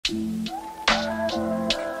Hey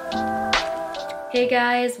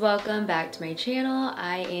guys, welcome back to my channel.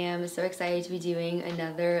 I am so excited to be doing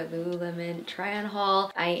another Lululemon try-on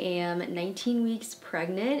haul. I am 19 weeks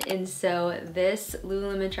pregnant, and so this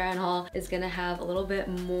Lululemon try-on haul is gonna have a little bit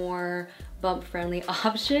more bump-friendly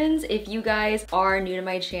options. If you guys are new to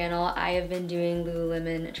my channel, I have been doing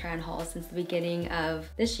Lululemon try-on hauls since the beginning of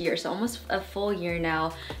this year, so almost a full year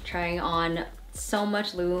now, trying on so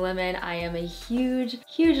much Lululemon. I am a huge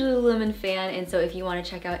Lululemon fan, and so if you want to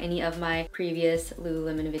check out any of my previous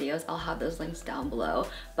Lululemon videos, I'll have those links down below.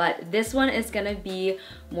 But this one is gonna be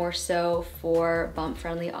more so for bump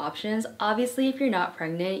friendly options. Obviously, if you're not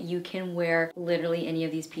pregnant, you can wear literally any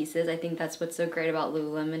of these pieces. I think that's what's so great about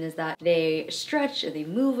Lululemon, is that they stretch and they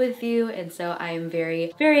move with you, and so I am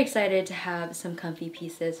very excited to have some comfy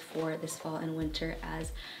pieces for this fall and winter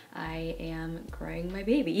as I am growing my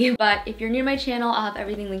baby. But if you're new to my channel, I'll have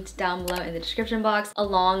everything linked down below in the description box,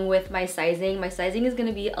 along with my sizing. My sizing is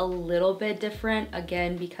gonna be a little bit different,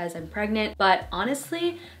 again, because I'm pregnant, but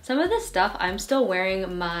honestly, some of this stuff, I'm still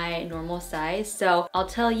wearing my normal size. So I'll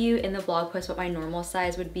tell you in the blog post what my normal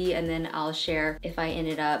size would be, and then I'll share if I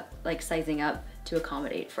ended up like sizing up to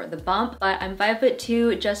accommodate for the bump. But I'm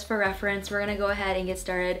 5'2", just for reference. We're gonna go ahead and get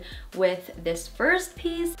started with this first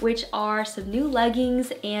piece, which are some new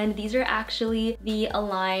leggings, and these are actually the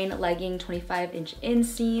Align legging 25-inch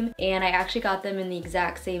inseam, and I actually got them in the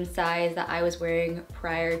exact same size that I was wearing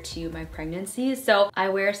prior to my pregnancy. So I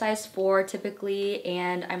wear a size 4 typically,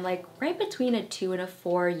 and I'm like right between a 2 and a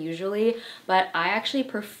 4 usually, but I actually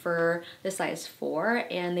prefer the size 4,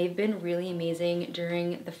 and they've been really amazing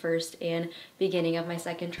during the first and beginning of my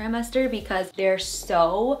second trimester because they're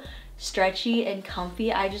so stretchy and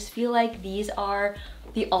comfy. I just feel like these are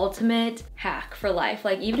the ultimate hack for life.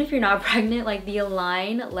 Like, even if you're not pregnant, like the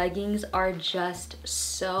Align leggings are just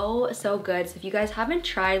so good. So if you guys haven't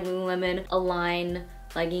tried Lululemon Align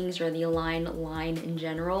leggings or the Align line in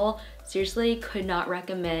general, seriously could not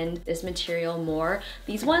recommend this material more.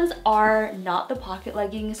 These ones are not the pocket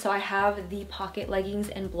leggings, so I have the pocket leggings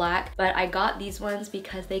in black, but I got these ones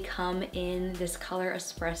because they come in this color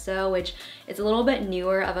espresso, which is a little bit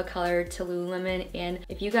newer of a color to Lululemon. And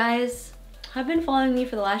if you guys have been following me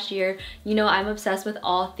for the last year, you know I'm obsessed with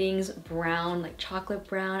all things brown, like chocolate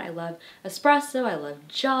brown. I love espresso, I love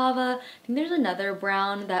Java. I think there's another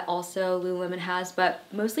brown that also Lululemon has, but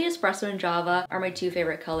mostly espresso and Java are my two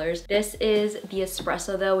favorite colors. This is the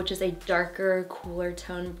espresso though, which is a darker, cooler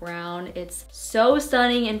tone brown. It's so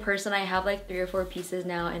stunning in person. I have like 3 or 4 pieces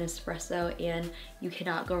now in espresso, and you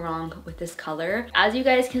cannot go wrong with this color. As you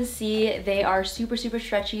guys can see, they are super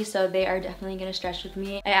stretchy, so they are definitely gonna stretch with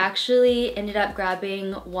me. I actually ended up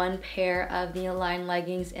grabbing one pair of the Align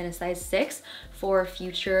leggings in a size 6 for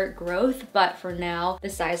future growth, but for now the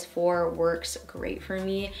size 4 works great for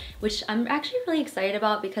me, which I'm actually really excited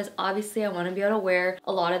about because obviously I want to be able to wear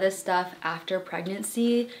a lot of this stuff after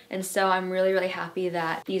pregnancy, and so I'm really happy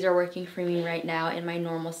that these are working for me right now in my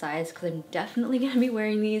normal size, because I'm definitely gonna be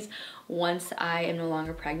wearing these once I am no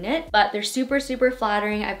longer pregnant. But they're super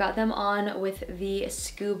flattering. I've got them on with the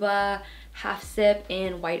Scuba half zip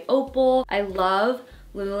in white opal. I love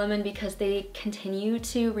Lululemon because they continue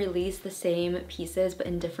to release the same pieces but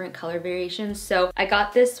in different color variations. So I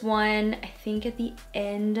got this one I think at the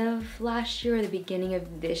end of last year or the beginning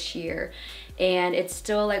of this year, and it's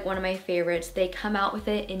still like one of my favorites. They come out with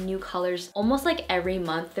it in new colors almost like every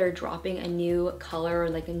month. They're dropping a new color or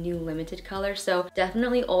like a new limited color, so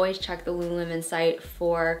definitely always check the Lululemon site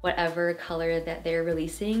for whatever color that they're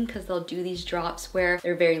releasing, because they'll do these drops where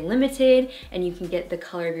they're very limited and you can get the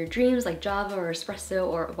color of your dreams, like Java or espresso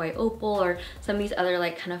or white opal or some of these other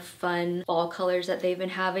like kind of fun fall colors that they've been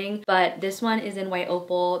having. But this one is in white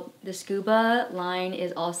opal. The Scuba line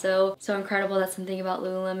is also so incredible. That's something about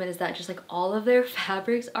Lululemon, is that just like all of their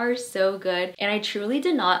fabrics are so good. And I truly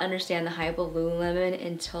did not understand the hype of Lululemon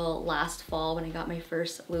until last fall when I got my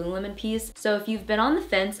first Lululemon piece. So if you've been on the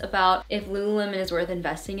fence about if Lululemon is worth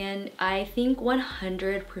investing in, I think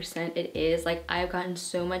 100% it is. Like, I've gotten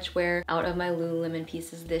so much wear out of my Lululemon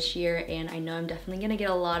pieces this year, and I know I'm definitely gonna get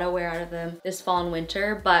a lot of wear out of them this fall and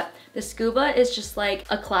winter. But the Scuba is just like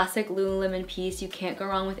a classic Lululemon piece. You can't go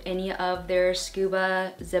wrong with any of their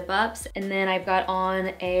Scuba zip ups. And then I've got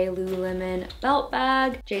on a Lululemon belt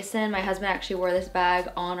bag. Jason, my husband, actually wore this bag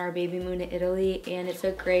on our baby moon in Italy, and it's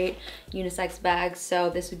a great unisex bag, so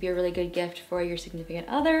this would be a really good gift for your significant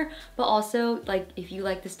other. But also, like, if you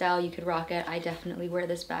like the style, you could rock it. I definitely wear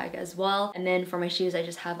this bag as well. And then for my shoes, I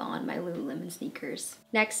just have on my Lululemon sneakers.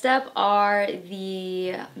 Next up are the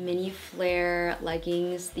the mini flare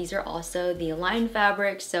leggings. These are also the Align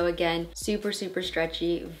fabric, so again, super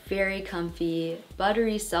stretchy, very comfy,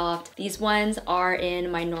 buttery soft. These ones are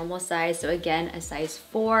in my normal size, so again, a size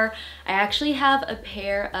 4. I actually have a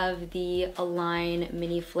pair of the Align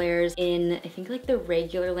mini flares in, I think like the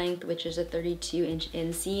regular length, which is a 32-inch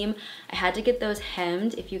inseam. I had to get those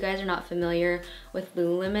hemmed. If you guys are not familiar with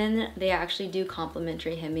Lululemon, they actually do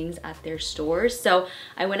complimentary hemmings at their stores. So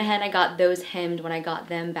I went ahead and I got those hemmed when I got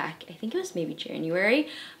them back, I think it was maybe January.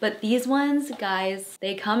 But these ones, guys,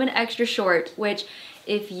 they come in extra short, which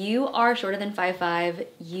if you are shorter than 5'5",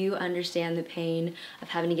 you understand the pain of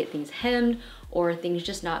having to get things hemmed or things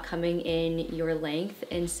just not coming in your length.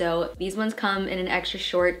 And so these ones come in an extra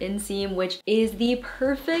short inseam, which is the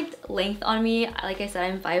perfect length on me. Like I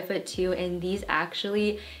said, I'm 5'2", and these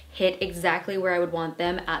actually hit exactly where I would want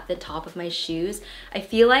them at the top of my shoes. I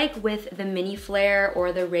feel like with the mini flare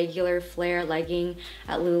or the regular flare legging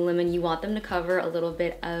at Lululemon, you want them to cover a little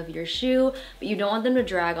bit of your shoe, but you don't want them to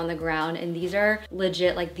drag on the ground. And these are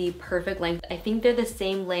legit like the perfect length. I think they're the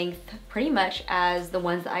same length pretty much as the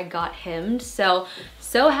ones that I got hemmed. So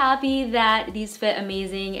happy that these fit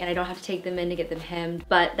amazing and I don't have to take them in to get them hemmed.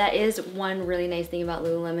 But that is one really nice thing about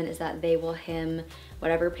Lululemon, is that they will hem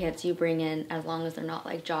whatever pants you bring in, as long as they're not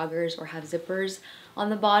like joggers or have zippers on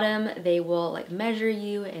the bottom. They will like measure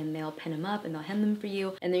you and they'll pin them up and they'll hem them for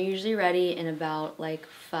you. And they're usually ready in about like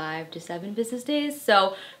 5 to 7 business days.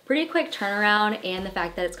 So pretty quick turnaround, and the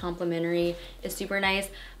fact that it's complimentary is super nice.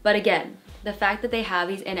 But again, the fact that they have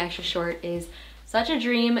these in extra short is such a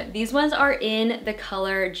dream. These ones are in the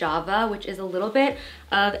color Java, which is a little bit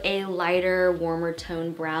of a lighter, warmer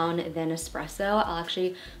tone brown than espresso. I'll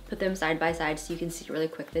actually put them side by side so you can see really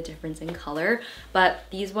quick the difference in color. But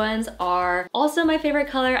these ones are also my favorite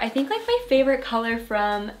color. I think like my favorite color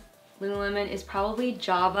from Lululemon is probably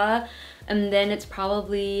Java, and then it's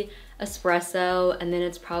probably espresso, and then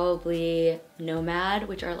it's probably Nomad,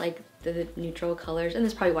 which are like the neutral colors, and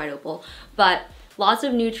there's probably white opal. But lots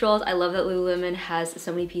of neutrals. I love that Lululemon has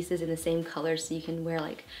so many pieces in the same color, so you can wear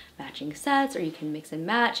like matching sets or you can mix and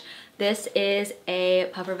match. This is a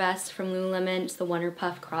puffer vest from Lululemon. It's the Wonder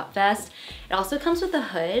Puff crop vest. It also comes with a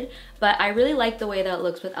hood, but I really like the way that it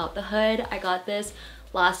looks without the hood. I got this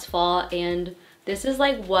last fall, and this is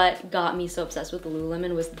like what got me so obsessed with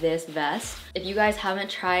Lululemon, was this vest. If you guys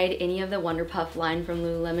haven't tried any of the Wonder Puff line from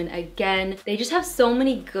Lululemon, again, they just have so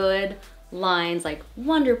many good lines, like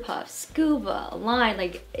Wonder Puff, Scuba, Line,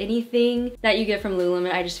 like anything that you get from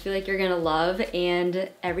Lululemon, I just feel like you're gonna love. And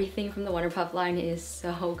everything from the Wonder Puff line is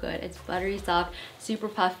so good. It's buttery soft, super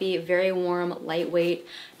puffy, very warm, lightweight.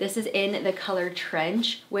 This is in the color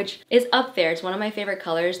Trench, which is up there. It's one of my favorite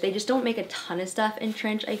colors. They just don't make a ton of stuff in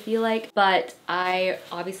Trench, I feel like, but I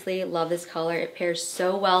obviously love this color. It pairs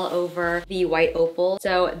so well over the white opal.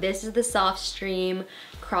 So this is the soft stream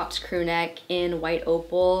cropped crew neck in white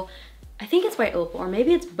opal. I think it's white opal, or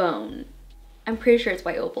maybe it's bone. I'm pretty sure it's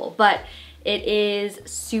white opal, but it is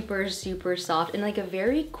super soft and like a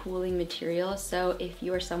very cooling material. So if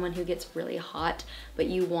you are someone who gets really hot, but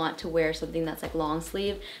you want to wear something that's like long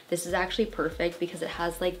sleeve, this is actually perfect because it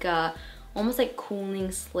has like a almost like cooling,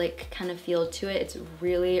 slick kind of feel to it. It's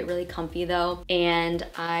really comfy though. And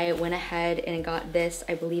I went ahead and got this,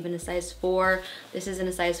 I believe, in a size 4. This is in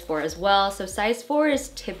a size 4 as well. So size 4 is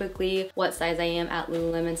typically what size I am at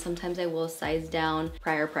Lululemon. Sometimes I will size down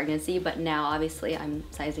prior pregnancy, but now obviously I'm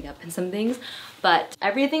sizing up in some things. But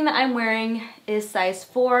everything that I'm wearing is size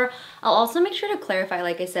 4. I'll also make sure to clarify,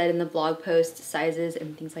 like I said in the blog post, sizes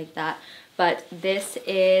and things like that. But this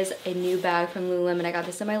is a new bag from Lululemon. I got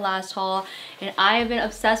this in my last haul and I have been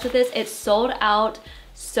obsessed with this. It sold out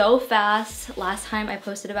so fast last time I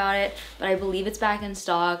posted about it, but I believe it's back in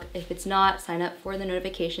stock. If it's not, sign up for the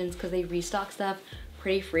notifications because they restock stuff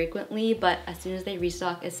pretty frequently, but as soon as they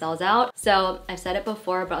restock, it sells out. So I've said it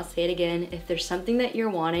before, but I'll say it again. If there's something that you're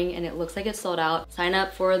wanting and it looks like it's sold out, sign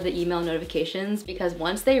up for the email notifications, because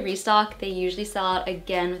once they restock, they usually sell out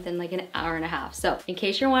again within like an hour and a half. So in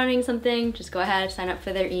case you're wanting something, just go ahead, sign up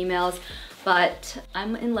for their emails. But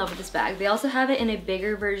I'm in love with this bag. They also have it in a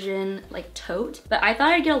bigger version, like tote, but I thought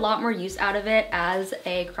I'd get a lot more use out of it as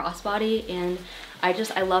a crossbody, and I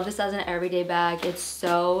love this as an everyday bag. It's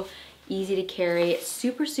so easy to carry. It's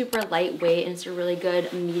super lightweight, and it's a really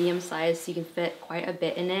good medium size, so you can fit quite a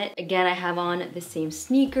bit in it. Again, I have on the same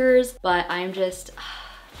sneakers, but I'm just,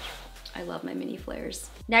 I love my mini flares.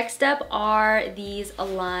 Next up are these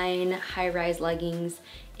Align high-rise leggings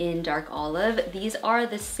in dark olive. These are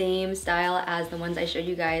the same style as the ones I showed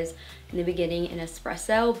you guys in the beginning in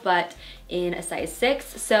espresso, but in a size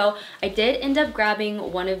 6. So I did end up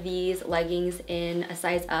grabbing one of these leggings in a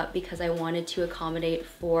size up because I wanted to accommodate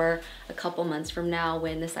for a couple months from now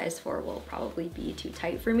when the size 4 will probably be too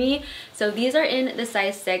tight for me. So these are in the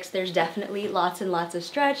size 6. There's definitely lots and lots of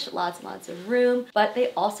stretch, lots and lots of room, but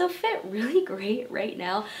they also fit really great right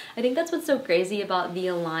now. I think that's what's so crazy about the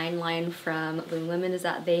Align line from Lululemon is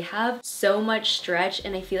that they have so much stretch,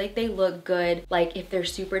 and I feel like they look good like if they're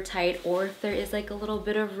super tight or if there is like a little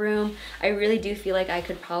bit of room. I really do feel like I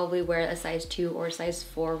could probably wear a size 2 or size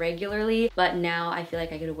 4 regularly, but now I feel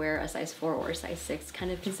like I could wear a size 4 or a size 6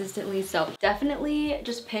 kind of consistently. So definitely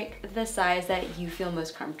just pick the size that you feel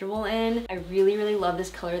most comfortable in. I really, really love this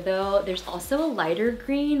color though. There's also a lighter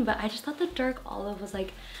green, but I just thought the dark olive was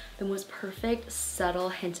like the most perfect subtle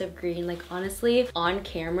hint of green. Like honestly, on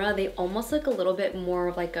camera, they almost look a little bit more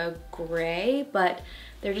of like a gray, but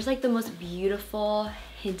they're just like the most beautiful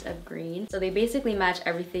hint of green. So they basically match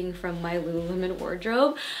everything from my Lululemon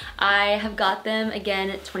wardrobe. I have got them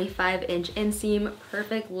again, 25-inch inseam,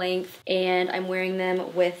 perfect length, and I'm wearing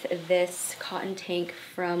them with this cotton tank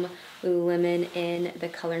from Lululemon in the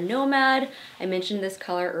color Nomad. I mentioned this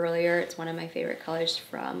color earlier. It's one of my favorite colors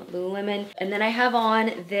from Lululemon. And then I have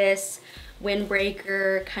on this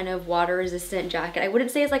windbreaker kind of water resistant jacket. I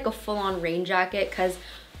wouldn't say it's like a full-on rain jacket because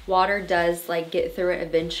water does like get through it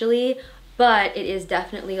eventually, but it is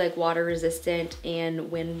definitely like water resistant and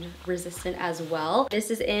wind resistant as well. This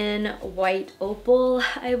is in white opal,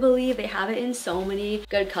 I believe. They have it in so many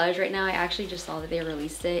good colors right now. I actually just saw that they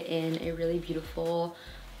released it in a really beautiful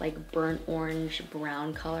like burnt orange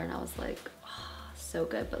brown color, and I was like, oh, so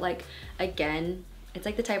good. But like, again, it's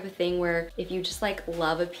like the type of thing where if you just like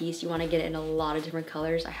love a piece, you want to get it in a lot of different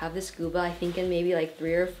colors. I have this scuba, I think in maybe like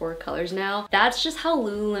 3 or 4 colors now. That's just how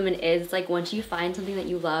Lululemon is. It's like once you find something that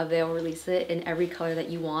you love, they'll release it in every color that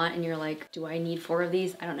you want, and you're like, do I need 4 of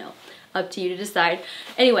these? I don't know. Up to you to decide.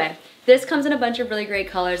 Anyway, this comes in a bunch of really great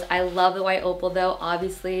colors. I love the white opal though.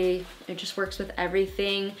 Obviously, it just works with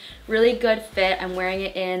everything. Really good fit. I'm wearing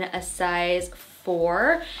it in a size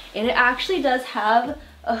 4, and it actually does have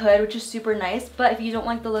a hood, which is super nice, but if you don't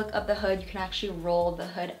like the look of the hood, you can actually roll the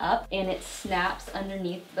hood up and it snaps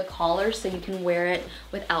underneath the collar, so you can wear it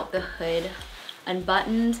without the hood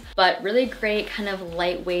unbuttoned. But really great kind of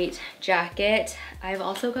lightweight jacket. I've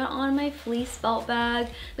also got on my fleece belt bag.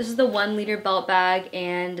 This is the 1 liter belt bag,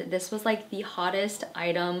 and this was like the hottest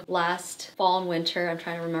item last fall and winter. I'm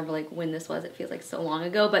trying to remember like when this was. It feels like so long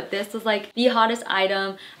ago, but this was like the hottest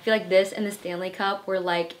item. I feel like this and the Stanley Cup were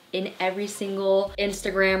like in every single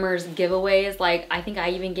Instagrammer's giveaways. Like I think I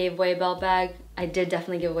even gave away a belt bag. I did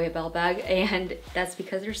definitely give away a belt bag, and that's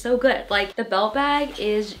because they're so good. Like the belt bag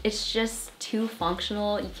is, it's just too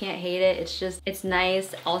functional. You can't hate it. It's just, it's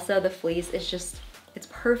nice. Also the fleece is just, it's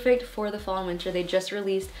perfect for the fall and winter. They just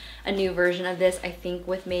released a new version of this, I think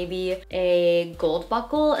with maybe a gold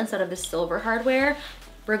buckle instead of the silver hardware.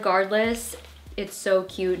 Regardless, it's so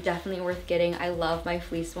cute, definitely worth getting. I love my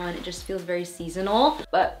fleece one. It just feels very seasonal.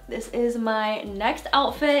 But this is my next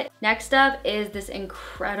outfit. Next up is this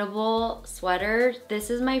incredible sweater. This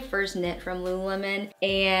is my first knit from Lululemon,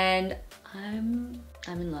 and I'm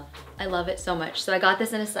in love. I love it so much. So I got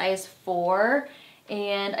this in a size 4,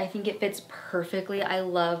 and I think it fits perfectly. I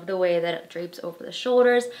love the way that it drapes over the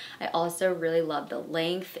shoulders. I also really love the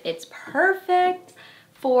length. It's perfect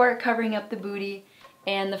for covering up the booty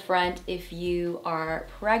and the front if you are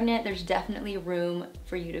pregnant. There's definitely room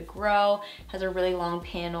for you to grow. It has a really long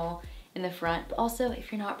panel in the front, but also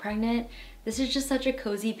if you're not pregnant, this is just such a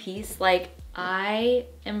cozy piece. Like I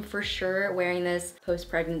am for sure wearing this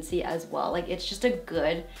post-pregnancy as well. Like it's just a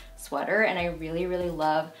good sweater, and I really, really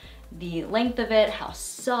love the length of it, how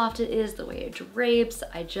soft it is, the way it drapes.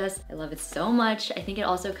 I love it so much. I think it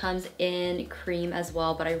also comes in cream as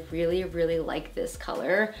well, but I really, really like this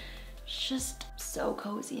color. It's just so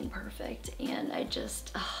cozy and perfect, and I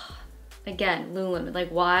just, again, Lululemon, like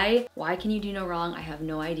why can you do no wrong? I have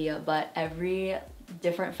no idea, but every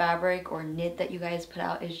different fabric or knit that you guys put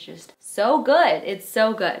out is just so good. It's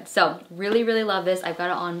so good. So really, really love this. I've got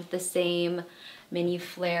it on the same mini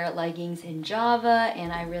flare leggings in Java,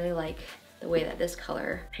 and I really like the way that this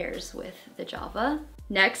color pairs with the Java.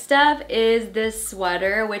 Next up is this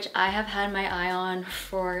sweater, which I have had my eye on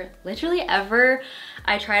for literally ever.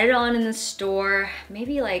 I tried it on in the store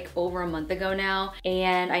maybe like over a month ago now,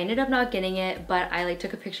 and I ended up not getting it, but I like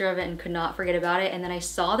took a picture of it and could not forget about it. And then I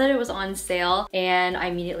saw that it was on sale and I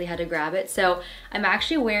immediately had to grab it. So I'm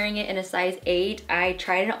actually wearing it in a size 8. I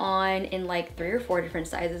tried it on in like 3 or 4 different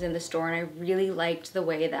sizes in the store, and I really liked the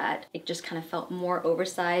way that it just kind of felt more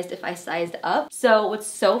oversized if I sized up. So what's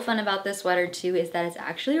so fun about this sweater too is that it's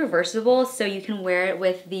actually reversible, so you can wear it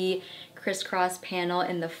with the crisscross panel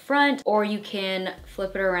in the front, or you can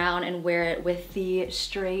flip it around and wear it with the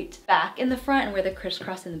straight back in the front and wear the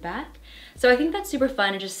crisscross in the back. So I think that's super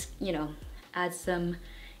fun. It just, you know, adds some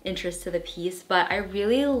interest to the piece. But I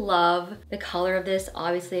really love the color of this.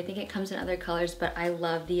 Obviously, I think it comes in other colors, but I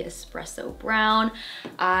love the espresso brown.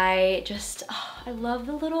 I love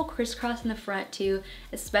the little crisscross in the front too,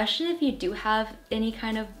 especially if you do have any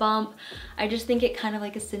kind of bump. I just think it kind of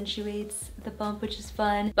like accentuates the bump, which is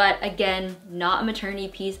fun. But again, not a maternity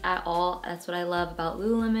piece at all. That's what I love about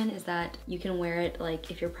Lululemon, is that you can wear it like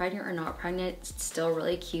if you're pregnant or not pregnant. It's still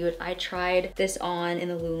really cute. I tried this on in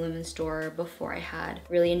the Lululemon store before I had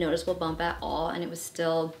really a noticeable bump at all, and it was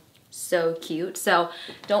still so cute. So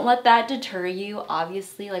don't let that deter you.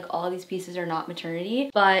 Obviously, like, all of these pieces are not maternity,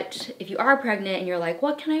 but if you are pregnant and you're like,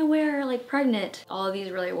 what can I wear like pregnant, all of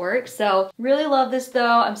these really work. So really love this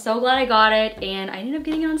though. I'm so glad I got it, and I ended up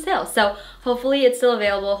getting it on sale. So hopefully it's still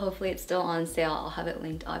available. Hopefully it's still on sale. I'll have it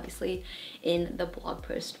linked obviously in the blog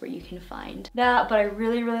post where you can find that. But I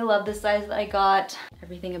really love the size that I got.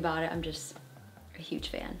 Everything about it, I'm just a huge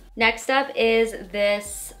fan. Next up is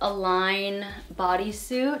this Align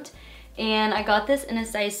bodysuit, and I got this in a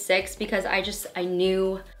size 6 because I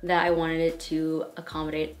knew that I wanted it to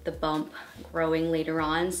accommodate the bump growing later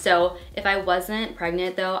on. So if I wasn't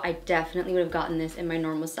pregnant though, I definitely would have gotten this in my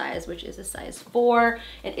normal size, which is a size 4.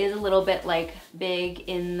 It is a little bit like big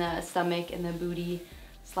in the stomach and the booty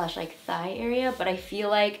slash like thigh area, but I feel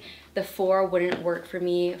like the 4 wouldn't work for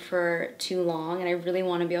me for too long, and I really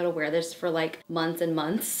want to be able to wear this for like months and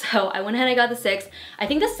months. So I went ahead and I got the 6. I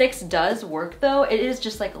think the 6 does work though. It is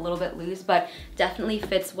just like a little bit loose, but definitely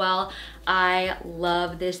fits well. I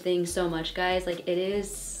love this thing so much, guys. Like, it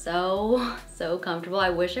is so comfortable. I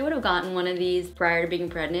wish I would have gotten one of these prior to being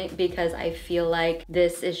pregnant, because I feel like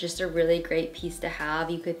this is just a really great piece to have.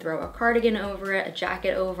 You could throw a cardigan over it, a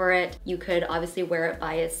jacket over it. You could obviously wear it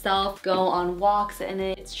by itself, go on walks in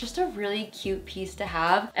it. It's just a really cute piece to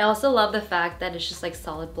have. I also love the fact that it's just like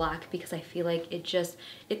solid black, because I feel like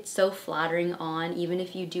it's so flattering on, even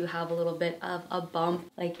if you do have a little bit of a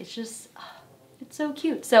bump. Like, it's just, it's so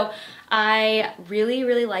cute. So I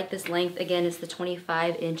really like this length. Again, it's the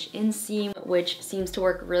 25-inch inseam, which seems to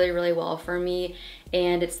work really well for me.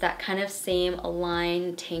 And it's that kind of same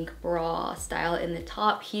Align tank bra style in the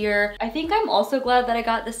top here. I think I'm also glad that I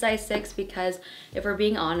got the size 6, because if we're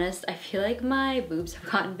being honest, I feel like my boobs have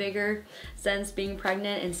gotten bigger since being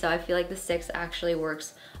pregnant, and so I feel like the 6 actually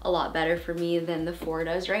works a lot better for me than the 4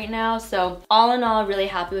 does right now. So all in all, really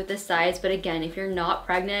happy with this size. But again, if you're not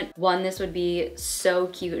pregnant, 1, this would be so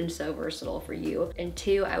cute and so versatile for you, and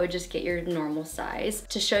 2, I would just get your normal size.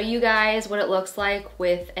 To show you guys what it looks like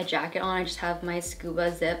with a jacket on, I just have my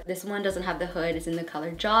scuba zip. This one doesn't have the hood, it's in the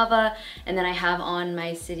color Java, and then I have on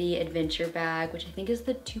my City Adventure bag, which I think is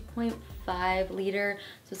the 2.5 liter,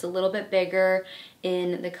 so it's a little bit bigger,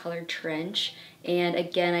 in the color Trench. And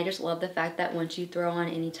again, I just love the fact that once you throw on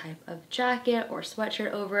any type of jacket or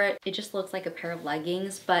sweatshirt over it, it just looks like a pair of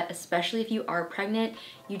leggings. But especially if you are pregnant,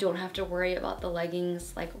 you don't have to worry about the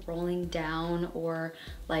leggings like rolling down or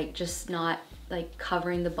like just not like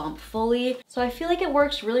covering the bump fully. So I feel like it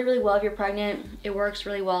works really well if you're pregnant. It works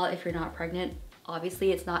really well if you're not pregnant.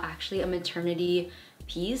 Obviously, it's not actually a maternity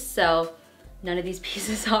piece, so none of these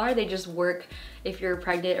pieces are. They just work if you're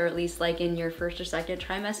pregnant, or at least like in your first or second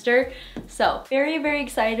trimester. So very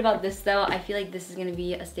excited about this though. I feel like this is gonna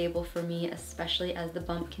be a staple for me, especially as the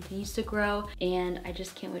bump continues to grow. And I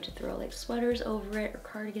just can't wait to throw like sweaters over it or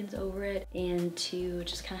cardigans over it, and to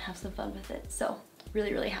just kind of have some fun with it. So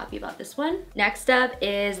really happy about this one. Next up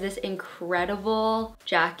is this incredible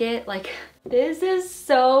jacket. Like, this is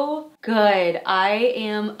so good. I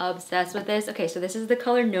am obsessed with this. Okay, so this is the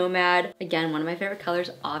color Nomad. Again, one of my favorite colors,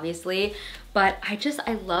 obviously, but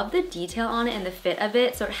I love the detail on it and the fit of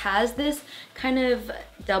it. So it has this kind of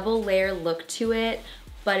double layer look to it,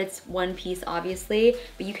 but it's one piece obviously,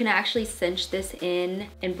 but you can actually cinch this in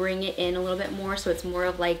and bring it in a little bit more, so it's more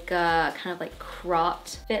of like a kind of like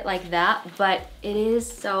cropped fit like that. But it is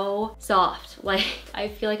so soft. Like, I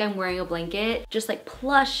feel like I'm wearing a blanket, just like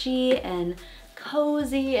plushy and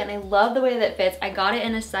cozy, and I love the way that it fits. I got it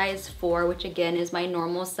in a size 4, which again is my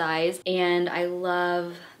normal size, and I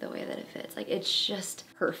love the way that it fits. Like, it's just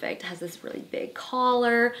perfect. It has this really big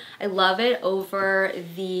collar. I love it over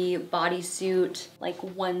the bodysuit like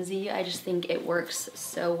onesie. I just think it works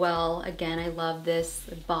so well. Again, I love this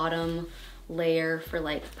bottom layer for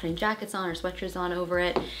like putting jackets on or sweatshirts on over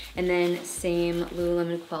it. And then same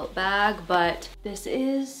Lululemon quilt bag, but this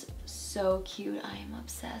is so cute. I am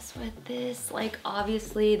obsessed with this. Like,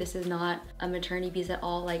 obviously this is not a maternity piece at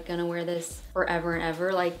all, like gonna wear this forever and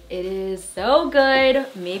ever. Like, it is so good.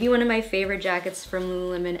 Maybe one of my favorite jackets from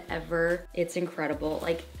Lululemon ever. It's incredible.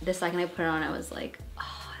 Like, the second I put it on, I was like, oh,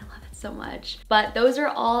 I love it so much. But those are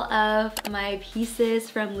all of my pieces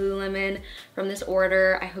from Lululemon from this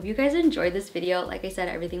order. I hope you guys enjoyed this video. Like I said,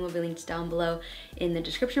 everything will be linked down below in the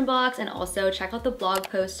description box, and also check out the blog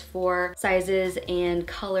post for sizes and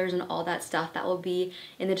colors and all that stuff. That will be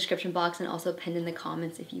in the description box and also pinned in the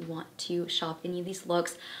comments if you want to shop any of these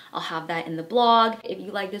looks. I'll have that in the blog. If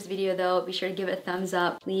you like this video though, be sure to give it a thumbs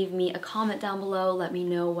up. Leave me a comment down below. Let me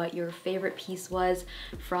know what your favorite piece was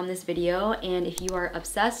from this video. And if you are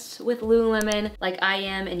obsessed with Lululemon like I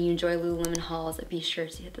am and you enjoy Lululemon hauls, be sure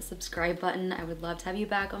to hit the subscribe button. I would love to have you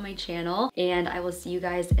back on my channel, and I will see you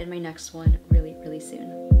guys in my next one really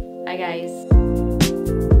soon. Bye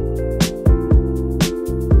guys.